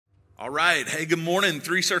All right. Hey, good morning,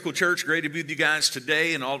 Three Circle Church. Great to be with you guys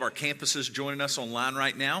today and all of our campuses joining us online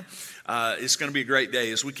right now. It's going to be a great day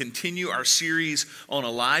as we continue our series on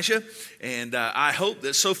Elijah. And I hope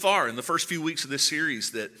that so far in the first few weeks of this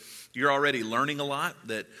series that you're already learning a lot,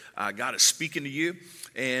 that God is speaking to you.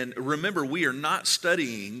 And remember, we are not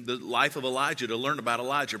studying the life of Elijah to learn about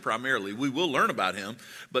Elijah primarily. We will learn about him,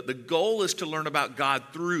 but the goal is to learn about God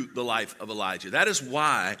through the life of Elijah. That is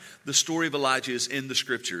why the story of Elijah is in the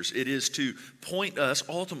scriptures. It is to point us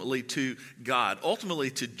ultimately to God, ultimately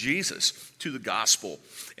to Jesus, to the gospel.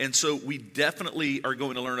 And so we definitely are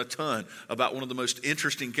going to learn a ton about one of the most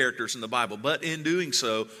interesting characters in the Bible. But in doing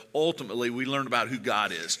so, ultimately we learn about who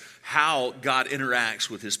God is, how God interacts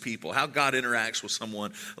with his people, how God interacts with someone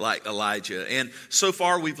like Elijah. And so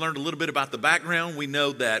far we've learned a little bit about the background. We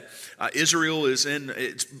know that Israel is in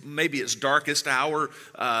maybe its darkest hour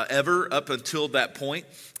ever up until that point.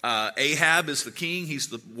 Ahab is the king. He's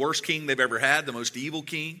the worst king they've ever had, the most evil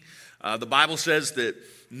king. The Bible says that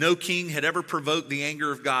no king had ever provoked the anger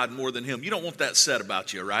of God more than him. You don't want that said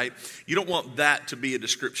about you, right? You don't want that to be a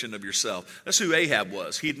description of yourself. That's who Ahab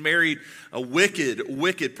was. He'd married a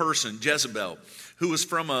wicked person, Jezebel, who was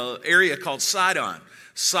from an area called Sidon.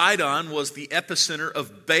 Sidon was the epicenter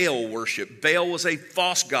of Baal worship. Baal was a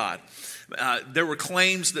false god. There were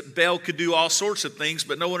claims that Baal could do all sorts of things,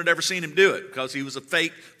 but no one had ever seen him do it because he was a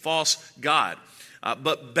fake, false god.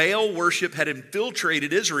 But Baal worship had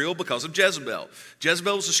infiltrated Israel because of Jezebel.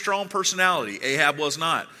 Jezebel was a strong personality. Ahab was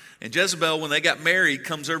not. And Jezebel, when they got married,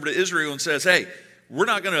 comes over to Israel and says, hey, we're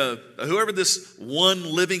not going to, whoever this one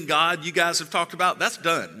living God you guys have talked about, that's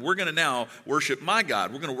done. We're going to now worship my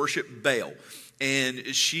God. We're going to worship Baal.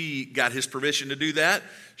 And she got his permission to do that.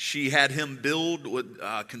 She had him build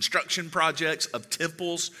construction projects of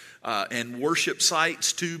temples and worship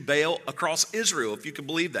sites to Baal across Israel, if you can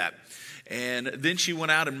believe that. And then she went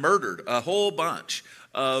out and murdered a whole bunch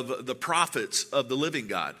of the prophets of the living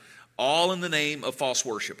God, all in the name of false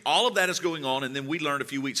worship. All of that is going on. And then we learned a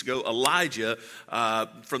few weeks ago, Elijah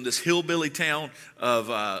from this hillbilly town of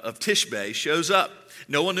Tishbe shows up.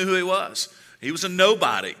 No one knew who he was. He was a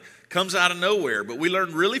nobody. Comes out of nowhere. But we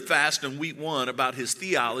learned really fast in week one about his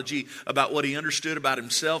theology, about what he understood about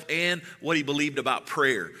himself and what he believed about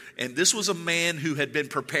prayer. And this was a man who had been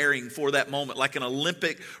preparing for that moment like an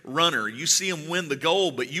Olympic runner. You see him win the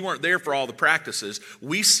gold, but you weren't there for all the practices.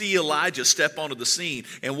 We see Elijah step onto the scene.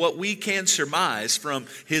 And what we can surmise from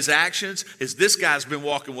his actions is this guy's been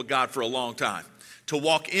walking with God for a long time. To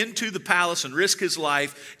walk into the palace and risk his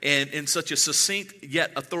life and in such a succinct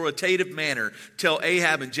yet authoritative manner tell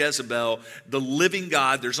Ahab and Jezebel, the living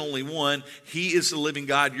God, there's only one. He is the living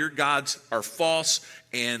God. Your gods are false,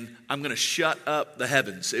 and I'm going to shut up the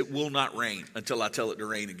heavens. It will not rain until I tell it to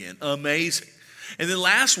rain again. Amazing. And then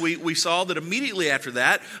last week we saw that immediately after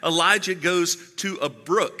that, Elijah goes to a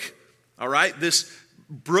brook. All right, this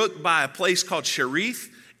brook by a place called Cherith,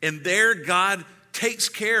 and there God takes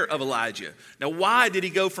care of Elijah. Now, why did he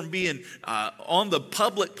go from being on the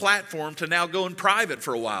public platform to now going private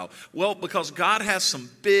for a while? Well, because God has some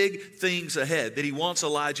big things ahead that he wants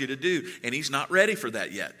Elijah to do, and he's not ready for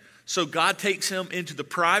that yet. So God takes him into the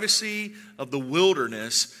privacy of the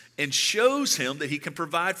wilderness and shows him that he can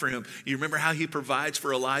provide for him. You remember how he provides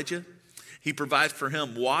for Elijah? He provides for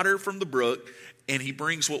him water from the brook, and he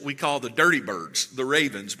brings what we call the dirty birds. The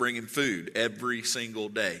ravens bring him food every single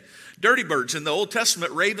day. Dirty birds. In the Old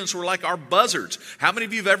Testament, ravens were like our buzzards. How many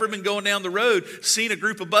of you have ever been going down the road, seen a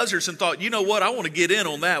group of buzzards and thought, you know what, I want to get in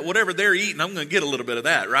on that. Whatever they're eating, I'm going to get a little bit of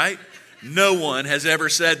that, right? No one has ever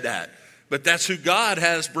said that. But that's who God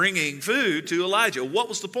has bringing food to Elijah. What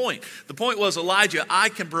was the point? The point was, Elijah, I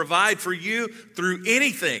can provide for you through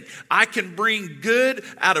anything. I can bring good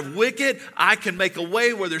out of wicked. I can make a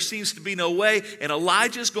way where there seems to be no way. And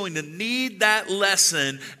Elijah's going to need that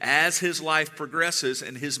lesson as his life progresses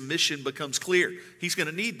and his mission becomes clear. He's going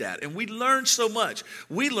to need that. And we learned so much.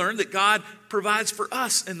 We learned that God provides for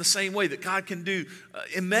us in the same way, that God can do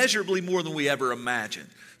immeasurably more than we ever imagined.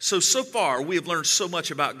 So far, we have learned so much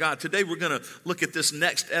about God. Today, we're going to look at this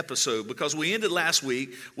next episode because we ended last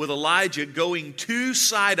week with Elijah going to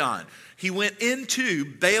Sidon. He went into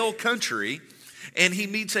Baal country, and he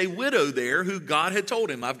meets a widow there who God had told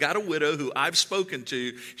him, I've got a widow who I've spoken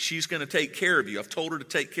to. She's going to take care of you. I've told her to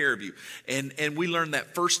take care of you. And we learned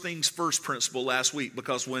that first things first principle last week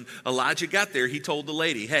because when Elijah got there, he told the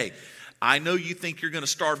lady, hey, I know you think you're going to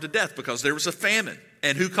starve to death because there was a famine.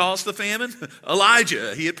 And who caused the famine?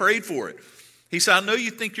 Elijah. He had prayed for it. He said, I know you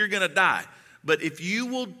think you're going to die, but if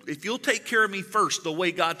you'll take care of me first the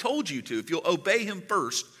way God told you to, if you'll obey him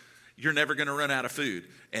first, you're never going to run out of food.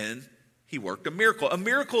 And he worked a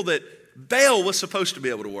miracle that Baal was supposed to be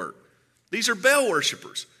able to work. These are Baal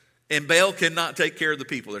worshipers. And Baal cannot take care of the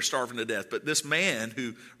people. They're starving to death. But this man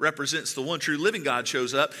who represents the one true living God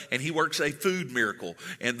shows up, and he works a food miracle.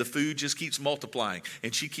 And the food just keeps multiplying.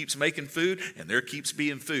 And she keeps making food, and there keeps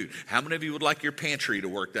being food. How many of you would like your pantry to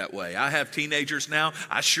work that way? I have teenagers now.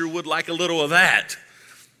 I sure would like a little of that.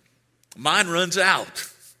 Mine runs out.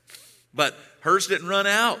 But hers didn't run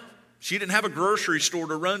out. She didn't have a grocery store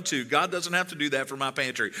to run to. God doesn't have to do that for my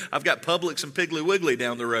pantry. I've got Publix and Piggly Wiggly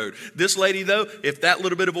down the road. This lady, though, if that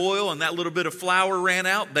little bit of oil and that little bit of flour ran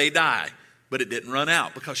out, they die. But it didn't run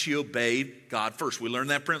out because she obeyed God first. We learned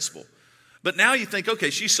that principle. But now you think, okay,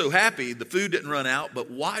 she's so happy the food didn't run out, but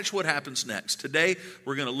watch what happens next. Today,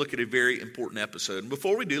 we're going to look at a very important episode. And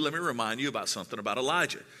before we do, let me remind you about something about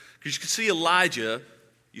Elijah. Because you can see Elijah,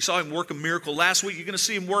 you saw him work a miracle last week. You're going to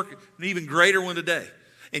see him work an even greater one today.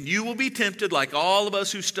 And you will be tempted, like all of us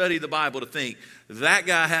who study the Bible, to think, that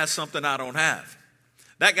guy has something I don't have.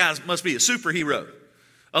 That guy must be a superhero.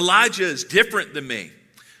 Elijah is different than me.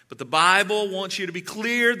 But the Bible wants you to be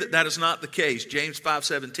clear that that is not the case. James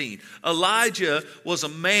 5:17. Elijah was a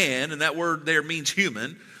man, and that word there means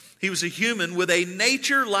human. He was a human with a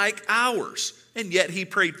nature like ours. And yet he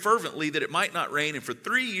prayed fervently that it might not rain. And for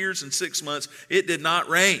 3 years and 6 months, it did not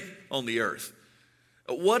rain on the earth.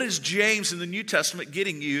 What is James in the New Testament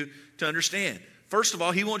getting you to understand? First of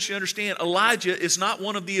all, he wants you to understand Elijah is not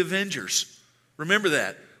one of the Avengers. Remember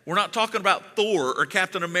that. We're not talking about Thor or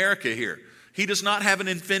Captain America here. He does not have an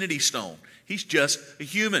infinity stone. He's just a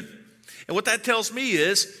human. And what that tells me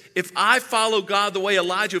is, if I follow God the way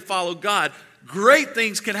Elijah followed God, great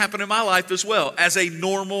things can happen in my life as well as a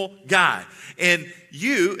normal guy. And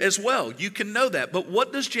you as well. You can know that. But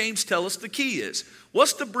what does James tell us the key is?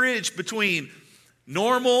 What's the bridge between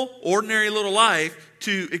normal, ordinary little life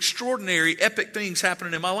to extraordinary, epic things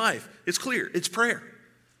happening in my life? It's clear. It's prayer.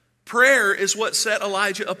 Prayer is what set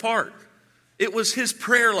Elijah apart. It was his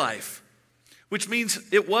prayer life, which means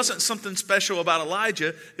it wasn't something special about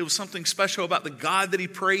Elijah. It was something special about the God that he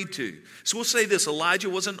prayed to. So we'll say this: Elijah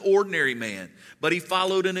was an ordinary man, but he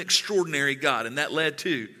followed an extraordinary God, and that led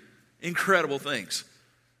to incredible things.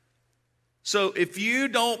 So if you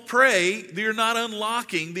don't pray, you're not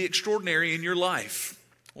unlocking the extraordinary in your life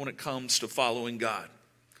when it comes to following God.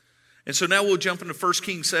 And so now we'll jump into 1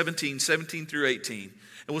 Kings 17 through 18, and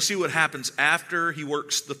we'll see what happens after he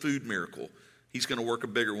works the food miracle. He's going to work a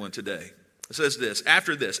bigger one today. It says this,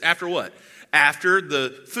 after what? After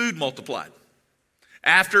the food multiplied.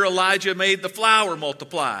 After Elijah made the flour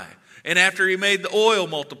multiply, and after he made the oil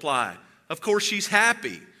multiply. Of course, she's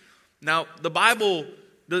happy. Now, the Bible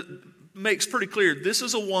makes pretty clear this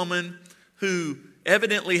is a woman who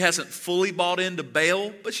evidently hasn't fully bought into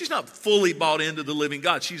Baal, but she's not fully bought into the living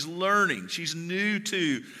God. She's learning. She's new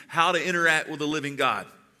to how to interact with the living God.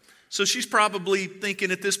 So she's probably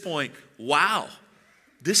thinking at this point, wow,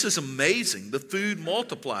 this is amazing. The food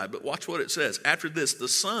multiplied. But watch what it says. After this, the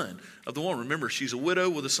son of the woman, remember, she's a widow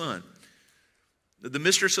with a son. The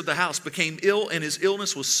mistress of the house became ill, and his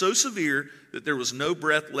illness was so severe that there was no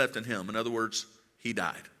breath left in him. In other words, he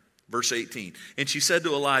died. Verse 18. And she said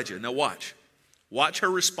to Elijah, now watch her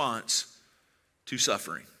response to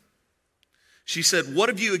suffering. She said, what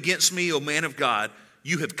have you against me, O man of God?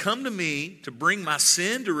 You have come to me to bring my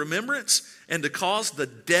sin to remembrance and to cause the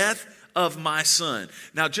death of my son.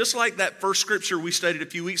 Now, just like that first scripture we studied a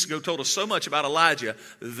few weeks ago told us so much about Elijah,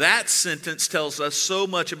 that sentence tells us so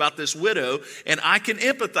much about this widow, and I can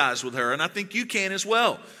empathize with her, and I think you can as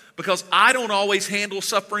well, because I don't always handle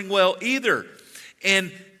suffering well either.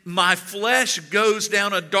 And my flesh goes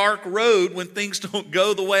down a dark road when things don't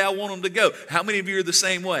go the way I want them to go. How many of you are the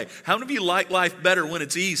same way? How many of you like life better when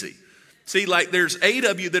it's easy? See, like there's 8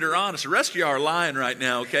 of you that are honest. The rest of y'all are lying right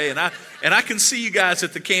now, okay? And I can see you guys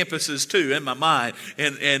at the campuses too in my mind.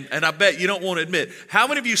 And I bet you don't want to admit. How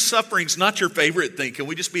many of you suffering's not your favorite thing? Can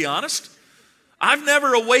we just be honest? I've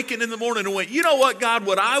never awakened in the morning and went, you know what, God,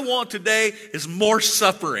 what I want today is more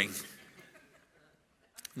suffering.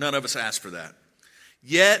 None of us asked for that.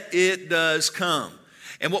 Yet it does come.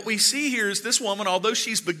 And what we see here is this woman, although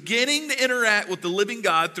she's beginning to interact with the living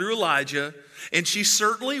God through Elijah, and she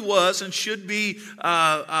certainly was and should be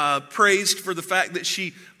praised for the fact that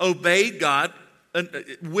she obeyed God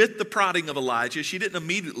with the prodding of Elijah. She didn't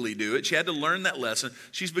immediately do it. She had to learn that lesson.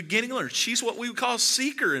 She's beginning to learn. She's what we would call a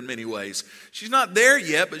seeker in many ways. She's not there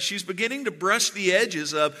yet, but she's beginning to brush the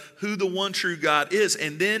edges of who the one true God is.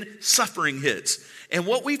 And then suffering hits. And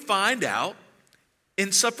what we find out,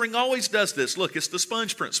 and suffering always does this. Look, it's the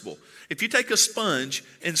sponge principle. If you take a sponge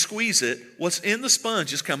and squeeze it, what's in the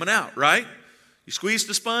sponge is coming out, right? You squeeze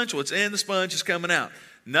the sponge, what's in the sponge is coming out.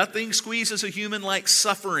 Nothing squeezes a human like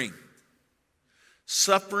suffering.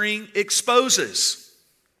 Suffering exposes.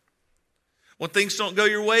 When things don't go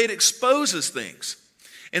your way, it exposes things.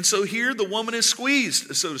 And so here the woman is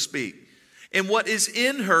squeezed, so to speak. And what is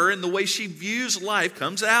in her and the way she views life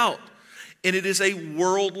comes out. And it is a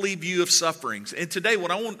worldly view of sufferings. And today what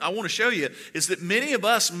I want to show you is that many of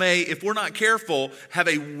us may, if we're not careful, have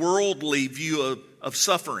a worldly view of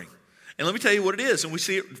suffering. And let me tell you what it is, and we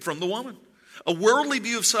see it from the woman. A worldly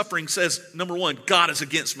view of suffering says, number one, God is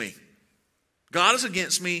against me. God is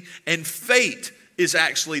against me, and fate is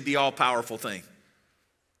actually the all-powerful thing.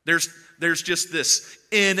 There's just this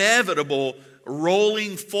inevitable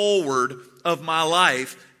rolling forward of my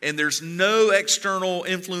life, and there's no external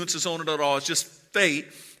influences on it at all. It's just fate,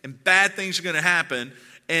 and bad things are going to happen.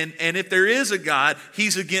 And if there is a God,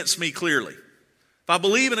 he's against me clearly. If I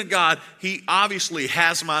believe in a God, he obviously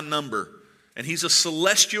has my number. And he's a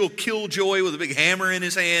celestial killjoy with a big hammer in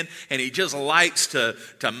his hand, and he just likes to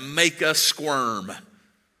make us squirm.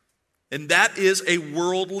 And that is a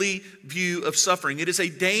worldly view of suffering. It is a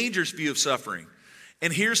dangerous view of suffering.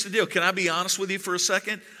 And here's the deal. Can I be honest with you for a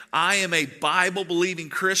second? I am a Bible-believing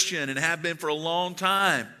Christian and have been for a long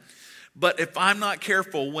time. But if I'm not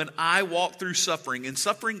careful, when I walk through suffering, and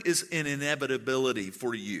suffering is an inevitability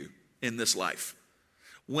for you in this life.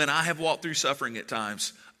 When I have walked through suffering at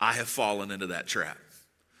times, I have fallen into that trap.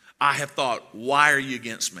 I have thought, why are you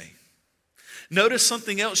against me? Notice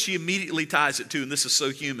something else she immediately ties it to, and this is so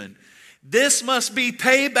human. This must be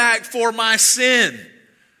payback for my sin.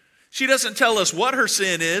 She doesn't tell us what her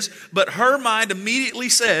sin is, but her mind immediately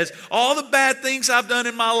says, all the bad things I've done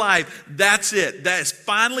in my life, that's it. That is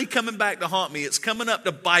finally coming back to haunt me. It's coming up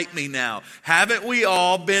to bite me now. Haven't we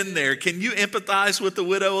all been there? Can you empathize with the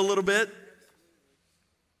widow a little bit?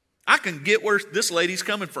 I can get where this lady's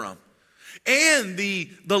coming from. And the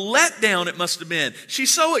letdown it must have been.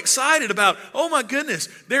 She's so excited about, oh my goodness,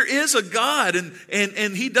 there is a God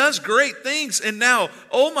and he does great things. And now,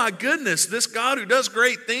 oh my goodness, this God who does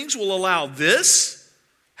great things will allow this?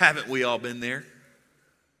 Haven't we all been there?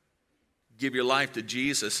 Give your life to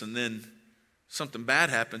Jesus and then something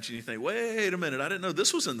bad happens and you think, wait a minute, I didn't know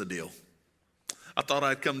this was in the deal. I thought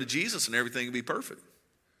I'd come to Jesus and everything would be perfect.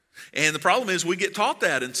 And the problem is we get taught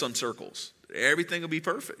that in some circles. Everything will be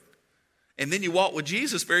perfect. And then you walk with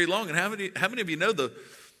Jesus very long. And how many of you know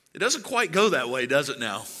it doesn't quite go that way, does it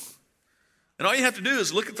now? And all you have to do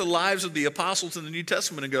is look at the lives of the apostles in the New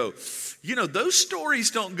Testament and go, you know, those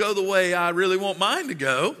stories don't go the way I really want mine to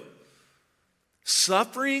go.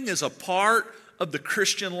 Suffering is a part of the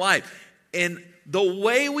Christian life. And the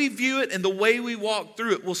way we view it and the way we walk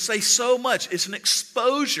through it will say so much. It's an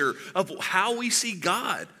exposure of how we see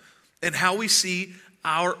God and how we see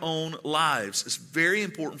our own lives. It's very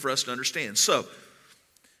important for us to understand. So,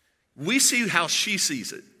 we see how she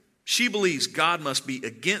sees it. She believes God must be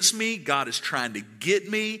against me. God is trying to get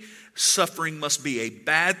me. Suffering must be a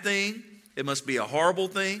bad thing. It must be a horrible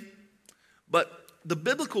thing. But the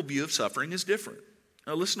biblical view of suffering is different.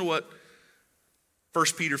 Now, listen to what 1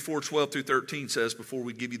 Peter 4:12 through 13 says before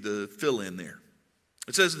we give you the fill in there.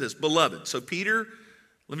 It says this, beloved. So Peter,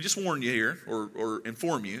 let me just warn you here or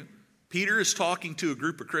inform you. Peter is talking to a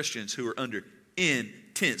group of Christians who are under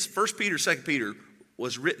intense. 1 Peter, 2 Peter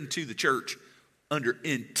was written to the church under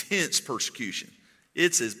intense persecution.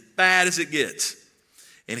 It's as bad as it gets.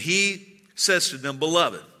 And he says to them,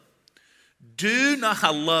 beloved, do not,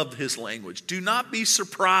 I love his language, do not be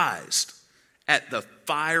surprised at the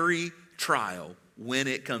fiery trial when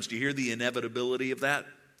it comes. Do you hear the inevitability of that?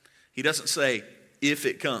 He doesn't say if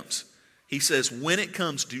it comes. He says when it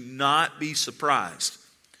comes, do not be surprised.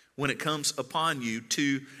 When it comes upon you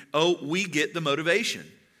we get the motivation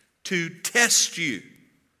to test you.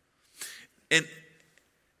 And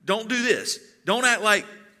don't do this. Don't act like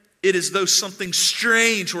it is though something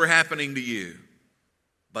strange were happening to you.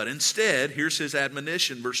 But instead, here's his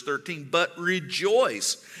admonition, verse 13, but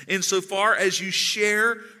rejoice insofar as you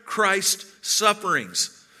share Christ's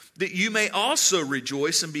sufferings, that you may also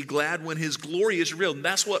rejoice and be glad when his glory is revealed. And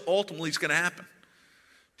that's what ultimately is going to happen.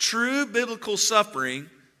 True biblical suffering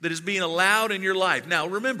that is being allowed in your life. Now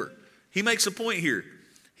remember, he makes a point here.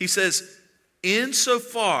 He says,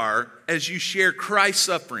 insofar as you share Christ's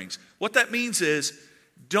sufferings. What that means is,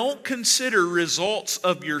 don't consider results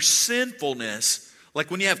of your sinfulness. Like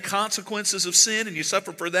when you have consequences of sin and you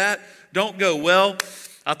suffer for that, don't go, well,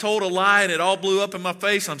 I told a lie and it all blew up in my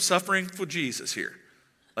face. I'm suffering for Jesus here.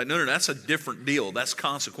 Like, no, that's a different deal. That's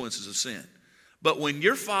consequences of sin. But when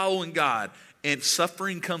you're following God and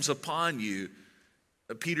suffering comes upon you,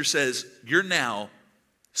 Peter says, you're now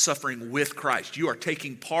suffering with Christ. You are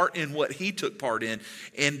taking part in what he took part in,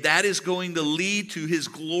 and that is going to lead to his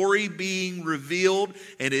glory being revealed,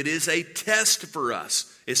 and it is a test for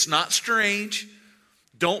us. It's not strange.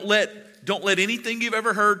 Don't let anything you've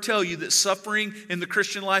ever heard tell you that suffering in the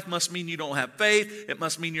Christian life must mean you don't have faith. It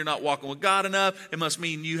must mean you're not walking with God enough. It must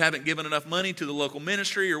mean you haven't given enough money to the local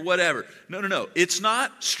ministry or whatever. No. It's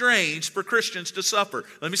not strange for Christians to suffer.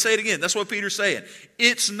 Let me say it again. That's what Peter's saying.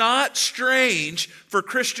 It's not strange for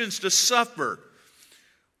Christians to suffer.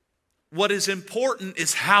 What is important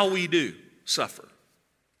is how we do suffer.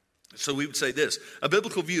 So we would say this. A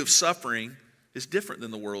biblical view of suffering is different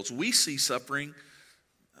than the world's. We see suffering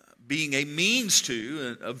being a means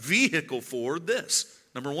to, a vehicle for this.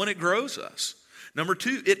 Number one, it grows us. Number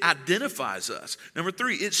two, it identifies us. Number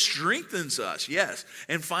three, it strengthens us, yes.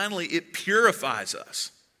 And finally, it purifies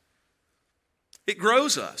us. It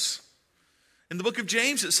grows us. In the book of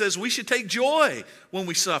James, it says we should take joy when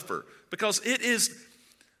we suffer because it is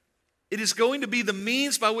going to be the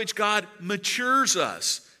means by which God matures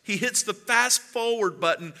us. He hits the fast forward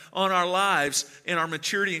button on our lives and our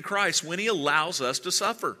maturity in Christ when he allows us to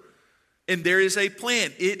suffer. And there is a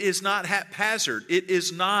plan. It is not haphazard. It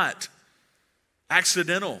is not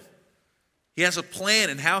accidental. He has a plan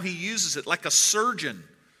in how he uses it, like a surgeon.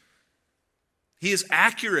 He is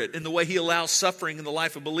accurate in the way he allows suffering in the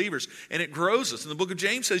life of believers, and it grows us. And the book of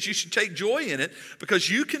James says you should take joy in it because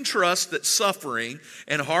you can trust that suffering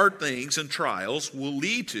and hard things and trials will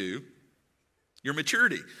lead to your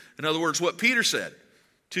maturity. In other words, what Peter said,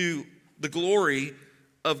 to the glory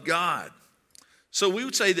of God. So we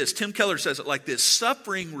would say this. Tim Keller says it like this.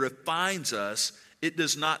 Suffering refines us. It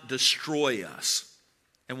does not destroy us.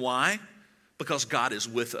 And why? Because God is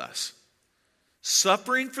with us.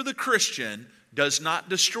 Suffering for the Christian does not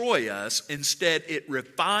destroy us. Instead, it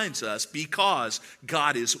refines us because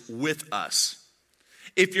God is with us.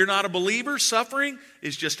 If you're not a believer, suffering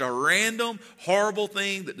is just a random, horrible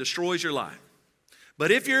thing that destroys your life.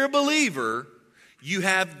 But if you're a believer, you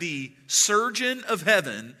have the surgeon of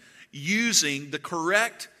heaven using the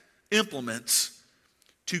correct implements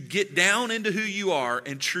to get down into who you are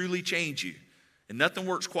and truly change you. And nothing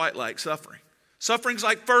works quite like suffering. Suffering's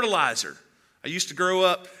like fertilizer. I used to grow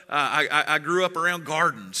up, I grew up around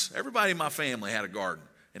gardens. Everybody in my family had a garden.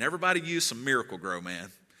 And everybody used some Miracle-Gro, man.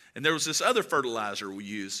 And there was this other fertilizer we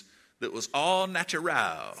used that was all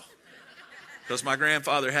natural. Because my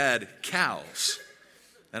grandfather had cows.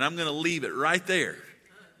 And I'm going to leave it right there.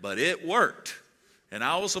 But it worked. And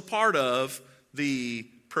I was a part of the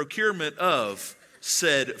procurement of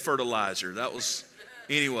said fertilizer. That was,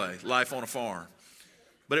 anyway, life on a farm.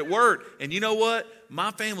 But it worked. And you know what?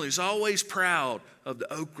 My family is always proud of the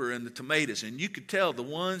okra and the tomatoes. And you could tell the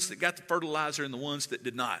ones that got the fertilizer and the ones that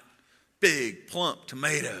did not. Big, plump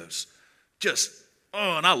tomatoes.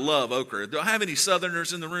 And I love okra. Do I have any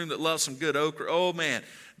Southerners in the room that love some good okra? Oh, man.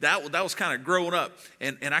 That was kind of growing up.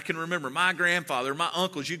 And I can remember my grandfather, my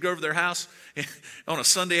uncles, you'd go over to their house on a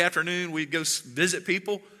Sunday afternoon. We'd go visit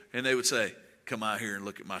people, and they would say, come out here and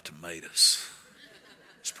look at my tomatoes.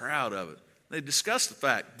 I was proud of it. They discussed the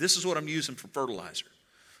fact, this is what I'm using for fertilizer.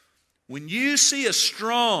 When you see a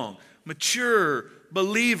strong, mature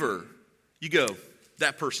believer, you go,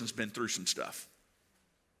 that person's been through some stuff.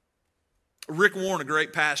 Rick Warren, a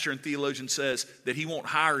great pastor and theologian, says that he won't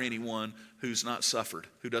hire anyone who's not suffered,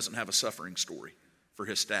 who doesn't have a suffering story for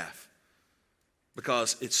his staff.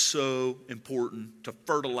 Because it's so important to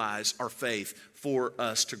fertilize our faith for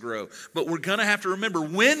us to grow. But we're going to have to remember,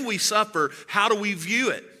 when we suffer, how do we view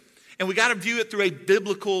it? And we got to view it through a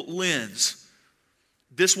biblical lens.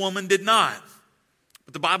 This woman did not.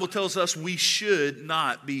 But the Bible tells us we should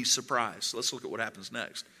not be surprised. Let's look at what happens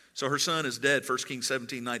next. So her son is dead, 1 Kings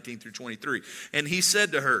 17, 19 through 23. And he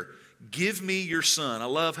said to her, give me your son. I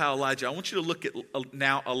love how I want you to look at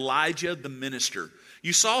now Elijah the minister.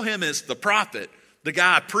 You saw him as the prophet, the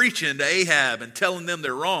guy preaching to Ahab and telling them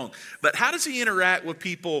they're wrong. But how does he interact with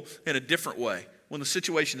people in a different way when the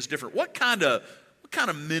situation is different? What kind of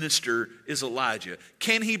minister is Elijah?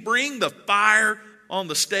 Can he bring the fire on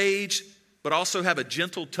the stage but also have a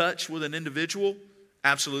gentle touch with an individual?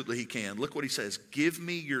 Absolutely he can. Look what he says. Give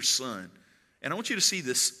me your son. And I want you to see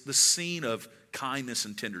this scene of kindness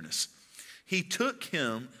and tenderness. He took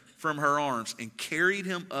him from her arms and carried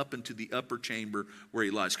him up into the upper chamber where he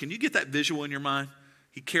lies. Can you get that visual in your mind?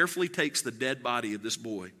 He carefully takes the dead body of this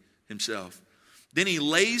boy himself. Then he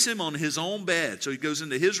lays him on his own bed. So he goes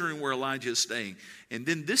into his room where Elijah is staying. And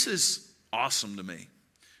then this is awesome to me.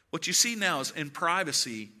 What you see now is in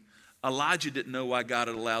privacy, Elijah didn't know why God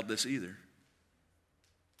had allowed this either.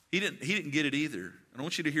 He didn't get it either. And I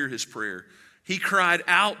want you to hear his prayer. He cried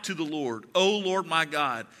out to the Lord, "O Lord my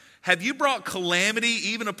God, have you brought calamity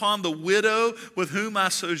even upon the widow with whom I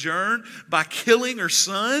sojourn by killing her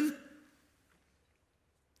son?"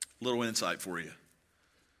 Little insight for you.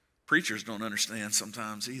 Preachers don't understand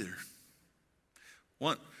sometimes either.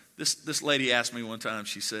 This lady asked me one time,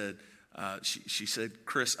 she said,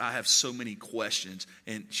 "Chris, I have so many questions."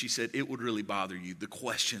 And she said, "It would really bother you, the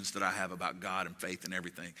questions that I have about God and faith and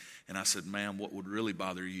everything." And I said, "Ma'am, what would really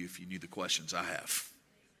bother you if you knew the questions I have?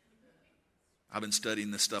 I've been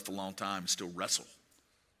studying this stuff a long time and still wrestle."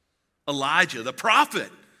 Elijah, the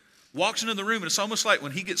prophet, walks into the room, and it's almost like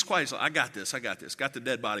when he gets quiet, he's like, I got this, got the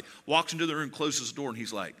dead body. Walks into the room, closes the door, and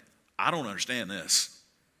he's like, "I don't understand this.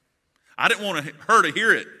 I didn't want her to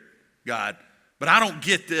hear it, God, but I don't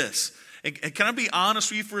get this." And can I be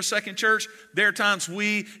honest with you for a second, church? There are times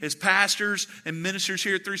we, as pastors and ministers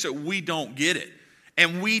here at Three Circle, we don't get it.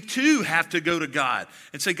 And we too have to go to God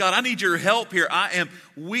and say, "God, I need your help here. I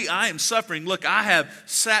am suffering. Look, I have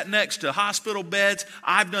sat next to hospital beds.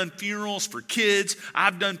 I've done funerals for kids.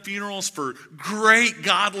 I've done funerals for great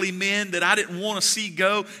godly men that I didn't want to see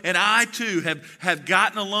go. And I too have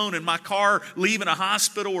gotten alone in my car leaving a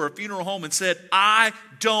hospital or a funeral home and said, I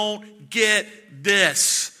don't get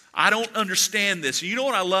this. I don't understand this." You know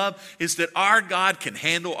what I love is that our God can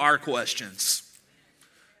handle our questions.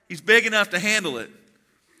 He's big enough to handle it.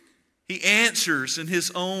 He answers in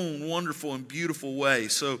his own wonderful and beautiful way.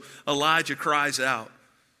 So Elijah cries out,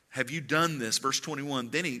 "Have you done this?" Verse 21,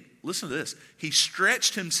 then listen to this. He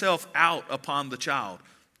stretched himself out upon the child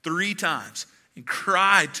 3 times and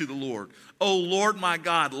cried to the Lord, "O Lord my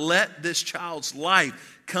God, let this child's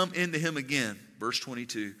life come into him again." Verse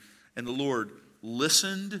 22, and the Lord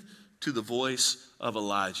listened to the voice of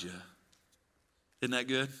Elijah. Isn't that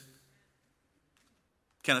good?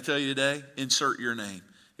 Can I tell you today? Insert your name.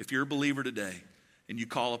 If you're a believer today and you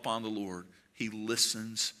call upon the Lord, he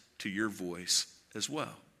listens to your voice as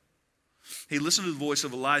well. He listened to the voice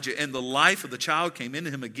of Elijah, and the life of the child came into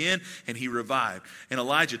him again, and he revived. And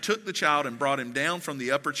Elijah took the child and brought him down from the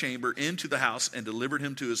upper chamber into the house and delivered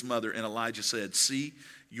him to his mother. And Elijah said, "See,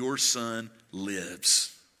 your son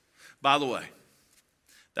lives." By the way,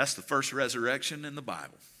 that's the first resurrection in the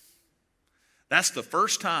Bible. That's the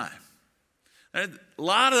first time. A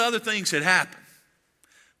lot of other things had happened,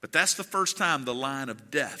 but that's the first time the line of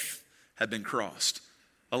death had been crossed.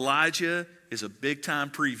 Elijah is a big-time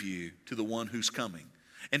preview to the one who's coming.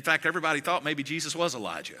 In fact, everybody thought maybe Jesus was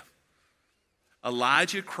Elijah.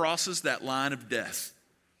 Elijah crosses that line of death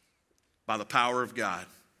by the power of God,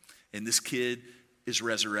 and this kid is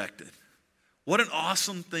resurrected. What an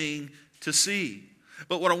awesome thing to see.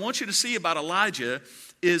 But what I want you to see about Elijah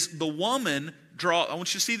is the woman I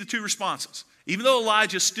want you to see the 2 responses. Even though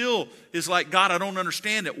Elijah still is like, "God, I don't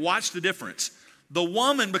understand it," watch the difference. The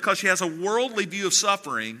woman, because she has a worldly view of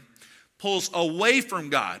suffering, pulls away from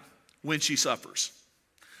God when she suffers.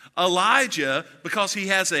 Elijah, because he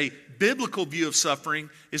has a biblical view of suffering,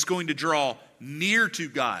 is going to draw near to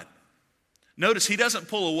God. Notice he doesn't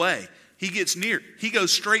pull away. He gets near. He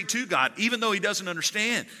goes straight to God. Even though he doesn't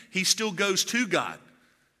understand, he still goes to God.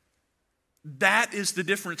 That is the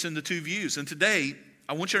difference in the 2 views. And today,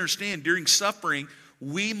 I want you to understand, during suffering,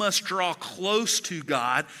 we must draw close to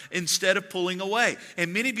God instead of pulling away.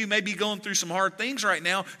 And many of you may be going through some hard things right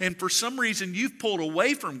now, and for some reason, you've pulled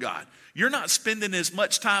away from God. You're not spending as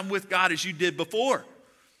much time with God as you did before.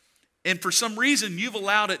 And for some reason, you've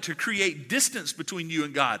allowed it to create distance between you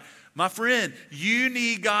and God. My friend, you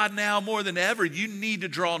need God now more than ever. You need to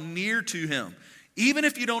draw near to him. Even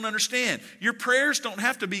if you don't understand, your prayers don't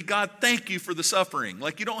have to be, "God, thank you for the suffering."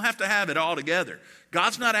 Like, you don't have to have it all together.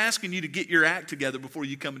 God's not asking you to get your act together before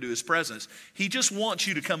you come into his presence. He just wants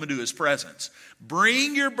you to come into his presence.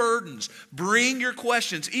 Bring your burdens, bring your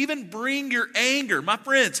questions, even bring your anger. My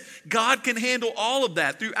friends, God can handle all of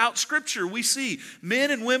that. Throughout Scripture, we see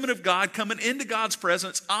men and women of God coming into God's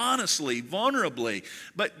presence honestly, vulnerably.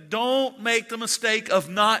 But don't make the mistake of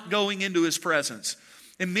not going into his presence.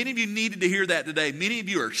 And many of you needed to hear that today. Many of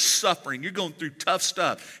you are suffering. You're going through tough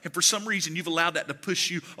stuff. And for some reason, you've allowed that to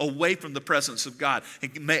push you away from the presence of God.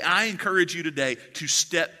 And may I encourage you today to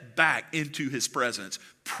step back into his presence.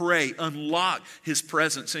 Pray, unlock his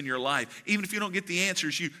presence in your life. Even if you don't get the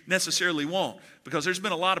answers you necessarily want. Because there's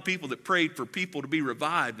been a lot of people that prayed for people to be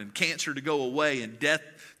revived and cancer to go away and death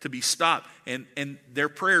to be stopped. And their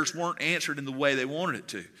prayers weren't answered in the way they wanted it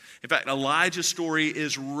to. In fact, Elijah's story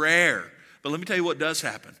is rare. But let me tell you what does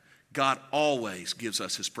happen. God always gives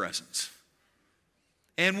us his presence.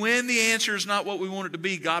 And when the answer is not what we want it to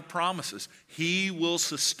be, God promises he will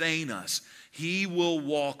sustain us. He will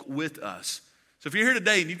walk with us. So if you're here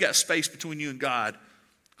today and you've got space between you and God,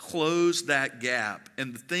 close that gap.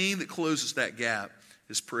 And the thing that closes that gap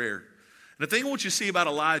is prayer. And the thing I want you to see about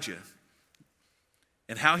Elijah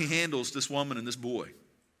and how he handles this woman and this boy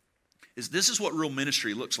is this is what real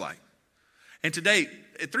ministry looks like. And today,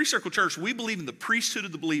 at Three Circle Church, we believe in the priesthood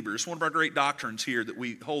of the believer. It's one of our great doctrines here that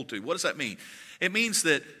we hold to. What does that mean? It means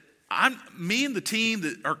that me and the team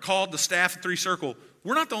that are called the staff of Three Circle,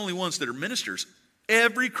 we're not the only ones that are ministers.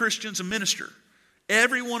 Every Christian's a minister.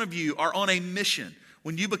 Every one of you are on a mission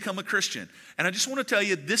when you become a Christian. And I just want to tell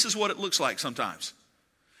you, this is what it looks like sometimes.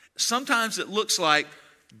 Sometimes it looks like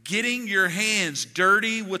getting your hands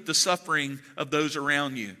dirty with the suffering of those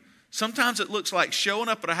around you. Sometimes it looks like showing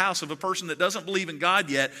up at a house of a person that doesn't believe in God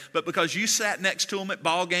yet, but because you sat next to them at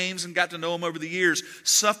ball games and got to know them over the years,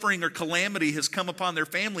 suffering or calamity has come upon their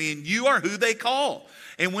family, and you are who they call.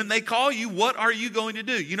 And when they call you, what are you going to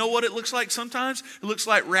do? You know what it looks like sometimes? It looks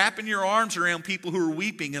like wrapping your arms around people who are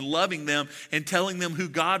weeping and loving them and telling them who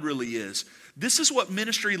God really is. This is what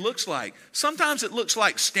ministry looks like. Sometimes it looks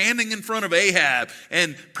like standing in front of Ahab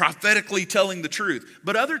and prophetically telling the truth.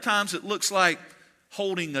 But other times it looks like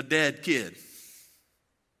holding a dead kid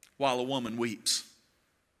while a woman weeps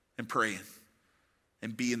and praying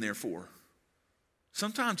and being there for her.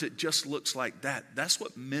 Sometimes it just looks like that. That's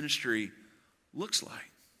what ministry looks like.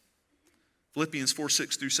 Philippians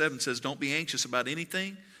 4:6-7 says, don't be anxious about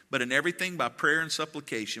anything, but in everything by prayer and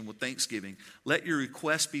supplication with thanksgiving, let your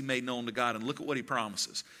requests be made known to God. And look at what he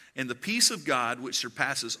promises. And the peace of God, which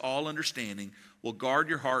surpasses all understanding, will guard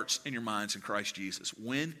your hearts and your minds in Christ Jesus.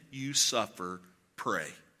 When you suffer, pray.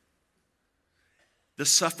 The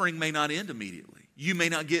suffering may not end immediately. You may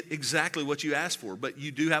not get exactly what you asked for, but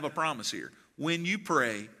you do have a promise here. When you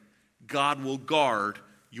pray, God will guard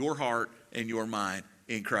your heart and your mind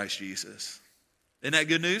in Christ Jesus. Isn't that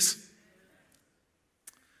good news?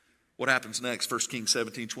 What happens next? 1 Kings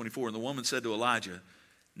 17:24. And the woman said to Elijah,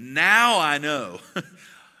 now I know.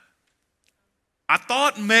 I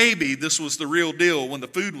thought maybe this was the real deal when the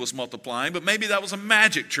food was multiplying, but maybe that was a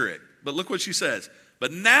magic trick. But look what she says.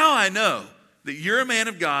 But now I know that you're a man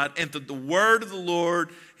of God and that the word of the Lord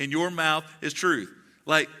in your mouth is truth.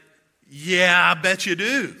 Like, yeah, I bet you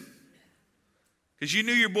do. Because you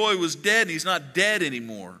knew your boy was dead and he's not dead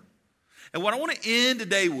anymore. And what I want to end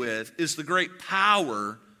today with is the great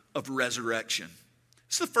power of resurrection.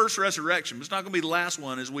 It's the first resurrection, but it's not going to be the last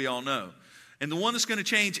one, as we all know. And the one that's going to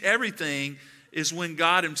change everything is when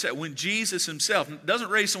God himself, when Jesus himself doesn't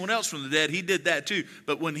raise someone else from the dead, he did that too,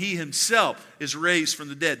 but when he himself is raised from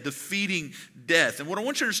the dead, defeating death. And what I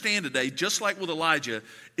want you to understand today, just like with Elijah,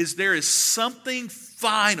 is there is something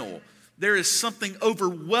final, there is something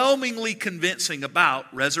overwhelmingly convincing about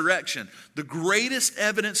resurrection. The greatest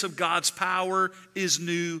evidence of God's power is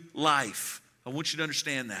new life. I want you to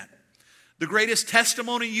understand that. The greatest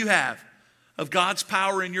testimony you have of God's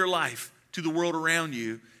power in your life to the world around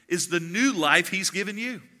you is the new life he's given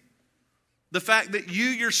you. The fact that you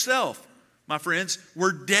yourself, my friends,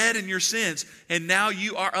 were dead in your sins, and now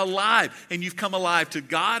you are alive, and you've come alive to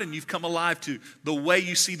God, and you've come alive to the way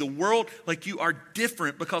you see the world. Like, you are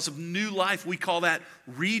different because of new life. We call that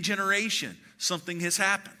regeneration. Something has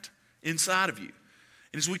happened inside of you.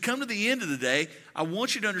 And as we come to the end of the day, I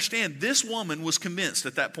want you to understand this woman was convinced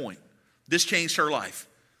at that point. This changed her life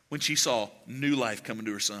when she saw new life coming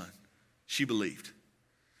to her son. She believed.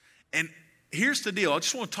 And here's the deal. I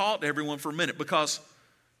just want to talk to everyone for a minute, because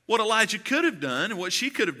what Elijah could have done and what she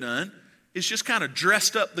could have done is just kind of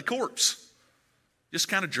dressed up the corpse. Just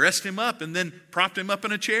kind of dressed him up and then propped him up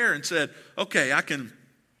in a chair and said, okay, I can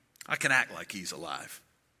act like he's alive.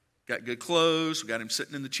 Got good clothes, got him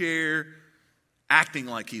sitting in the chair, acting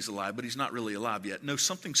like he's alive, but he's not really alive yet. No,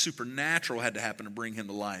 something supernatural had to happen to bring him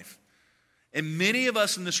to life. And many of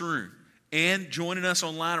us in this room, and joining us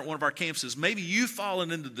online at one of our campuses, maybe you've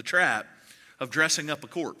fallen into the trap of dressing up a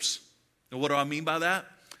corpse. And what do I mean by that?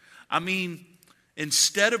 I mean,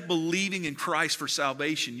 instead of believing in Christ for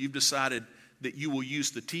salvation, you've decided that you will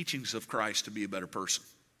use the teachings of Christ to be a better person.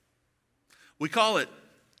 We call it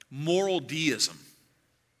moral deism.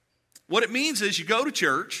 What it means is you go to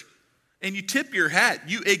church and you tip your hat,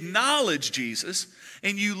 you acknowledge Jesus,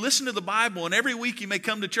 and you listen to the Bible, and every week you may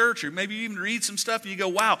come to church, or maybe you even read some stuff, and you go,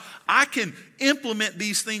 wow, I can implement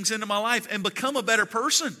these things into my life and become a better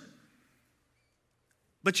person.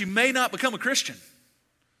 But you may not become a Christian.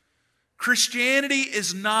 Christianity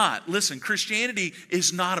is not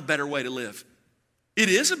a better way to live. It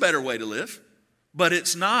is a better way to live, but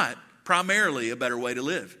it's not primarily a better way to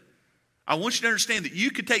live. I want you to understand that you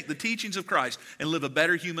could take the teachings of Christ and live a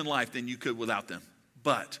better human life than you could without them.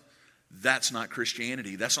 But that's not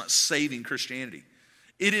Christianity. That's not saving Christianity.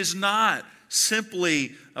 It is not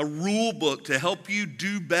simply a rule book to help you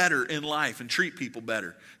do better in life and treat people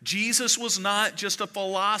better. Jesus was not just a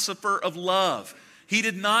philosopher of love. He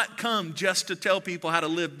did not come just to tell people how to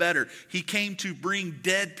live better. He came to bring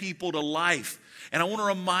dead people to life. And I want to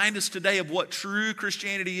remind us today of what true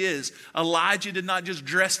Christianity is. Elijah did not just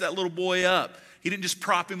dress that little boy up. He didn't just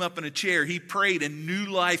prop him up in a chair. He prayed and new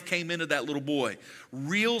life came into that little boy.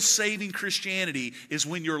 Real saving Christianity is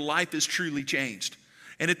when your life is truly changed.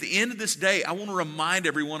 And at the end of this day, I want to remind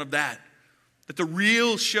everyone of that. That the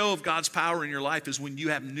real show of God's power in your life is when you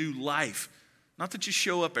have new life. Not that you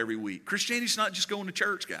show up every week. Christianity is not just going to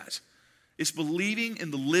church, guys. It's believing in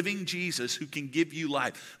the living Jesus who can give you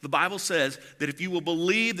life. The Bible says that if you will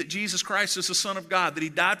believe that Jesus Christ is the Son of God, that He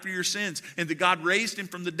died for your sins, and that God raised Him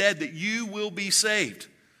from the dead, that you will be saved.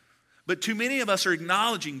 But too many of us are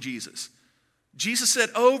acknowledging Jesus. Jesus said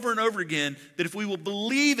over and over again that if we will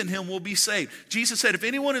believe in Him, we'll be saved. Jesus said, if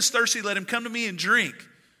anyone is thirsty, let him come to me and drink.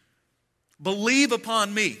 Believe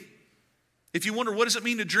upon me. If you wonder, what does it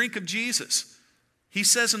mean to drink of Jesus? He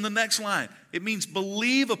says in the next line, it means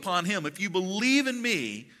believe upon Him. If you believe in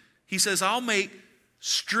me, He says, I'll make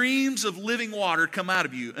streams of living water come out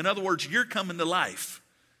of you. In other words, you're coming to life.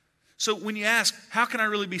 So when you ask, how can I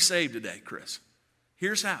really be saved today, Chris?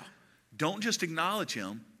 Here's how. Don't just acknowledge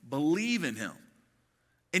Him, believe in Him.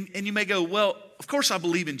 And you may go, well, of course I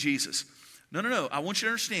believe in Jesus. No. I want you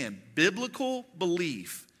to understand, biblical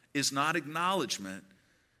belief is not acknowledgement.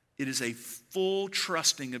 It is a full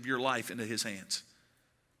trusting of your life into His hands.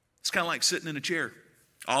 It's kind of like sitting in a chair.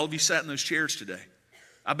 All of you sat in those chairs today.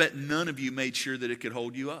 I bet none of you made sure that it could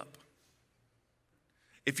hold you up.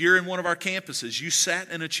 If you're in one of our campuses, you sat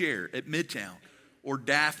in a chair at Midtown or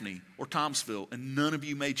Daphne or Thomasville, and none of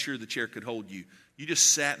you made sure the chair could hold you. You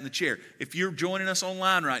just sat in the chair. If you're joining us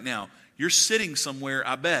online right now, you're sitting somewhere,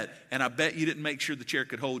 I bet, and I bet you didn't make sure the chair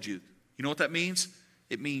could hold you. You know what that means?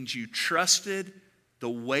 It means you trusted the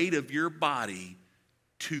weight of your body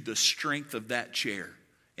to the strength of that chair.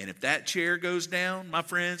 And if that chair goes down, my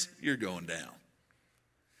friends, you're going down.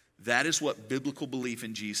 That is what biblical belief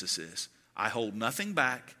in Jesus is. I hold nothing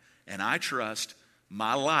back, and I trust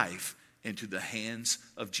my life into the hands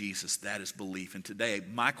of Jesus. That is belief. And today,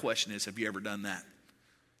 my question is, have you ever done that?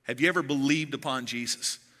 Have you ever believed upon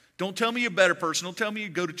Jesus? Don't tell me you're a better person. Don't tell me you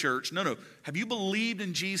go to church. No. Have you believed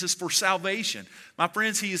in Jesus for salvation? My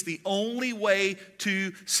friends, He is the only way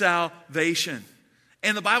to salvation.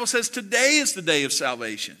 And the Bible says today is the day of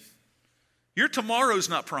salvation. Your tomorrow is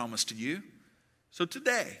not promised to you. So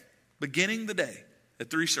today, beginning the day at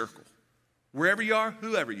Three Circle, wherever you are,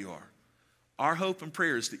 whoever you are, our hope and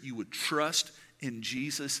prayer is that you would trust in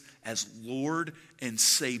Jesus as Lord and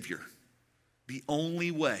Savior, the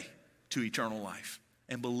only way to eternal life,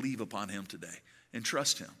 and believe upon Him today and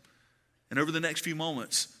trust Him. And over the next few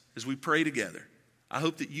moments, as we pray together, I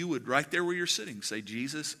hope that you would, right there where you're sitting, say,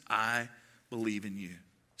 Jesus, I believe in you.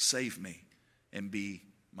 Save me and be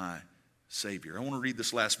my Savior. I want to read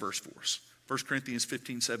this last verse for us. 1 Corinthians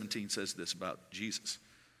 15:17 says this about Jesus.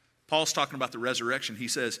 Paul's talking about the resurrection. He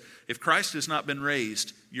says, if Christ has not been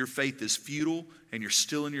raised, your faith is futile and you're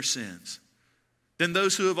still in your sins. Then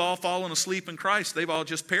those who have all fallen asleep in Christ, they've all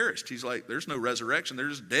just perished. He's like, there's no resurrection. They're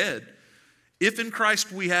just dead. If in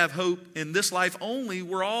Christ we have hope in this life only,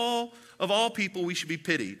 we're all, of all people, we should be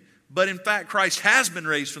pitied. But in fact, Christ has been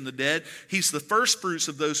raised from the dead. He's the first fruits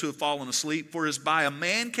of those who have fallen asleep. For as by a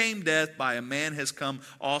man came death, by a man has come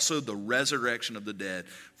also the resurrection of the dead.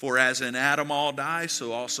 For as in Adam all die,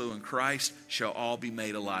 so also in Christ shall all be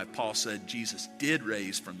made alive. Paul said Jesus did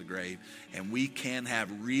raise from the grave, and we can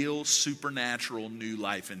have real supernatural new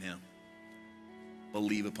life in Him.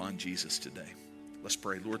 Believe upon Jesus today. Let's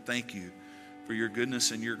pray. Lord, thank you for your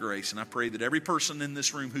goodness and your grace. And I pray that every person in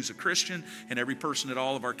this room who's a Christian and every person at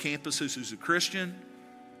all of our campuses who's a Christian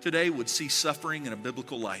today would see suffering in a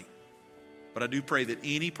biblical light. But I do pray that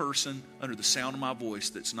any person under the sound of my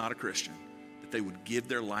voice that's not a Christian, that they would give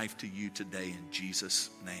their life to you today in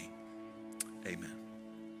Jesus' name. Amen.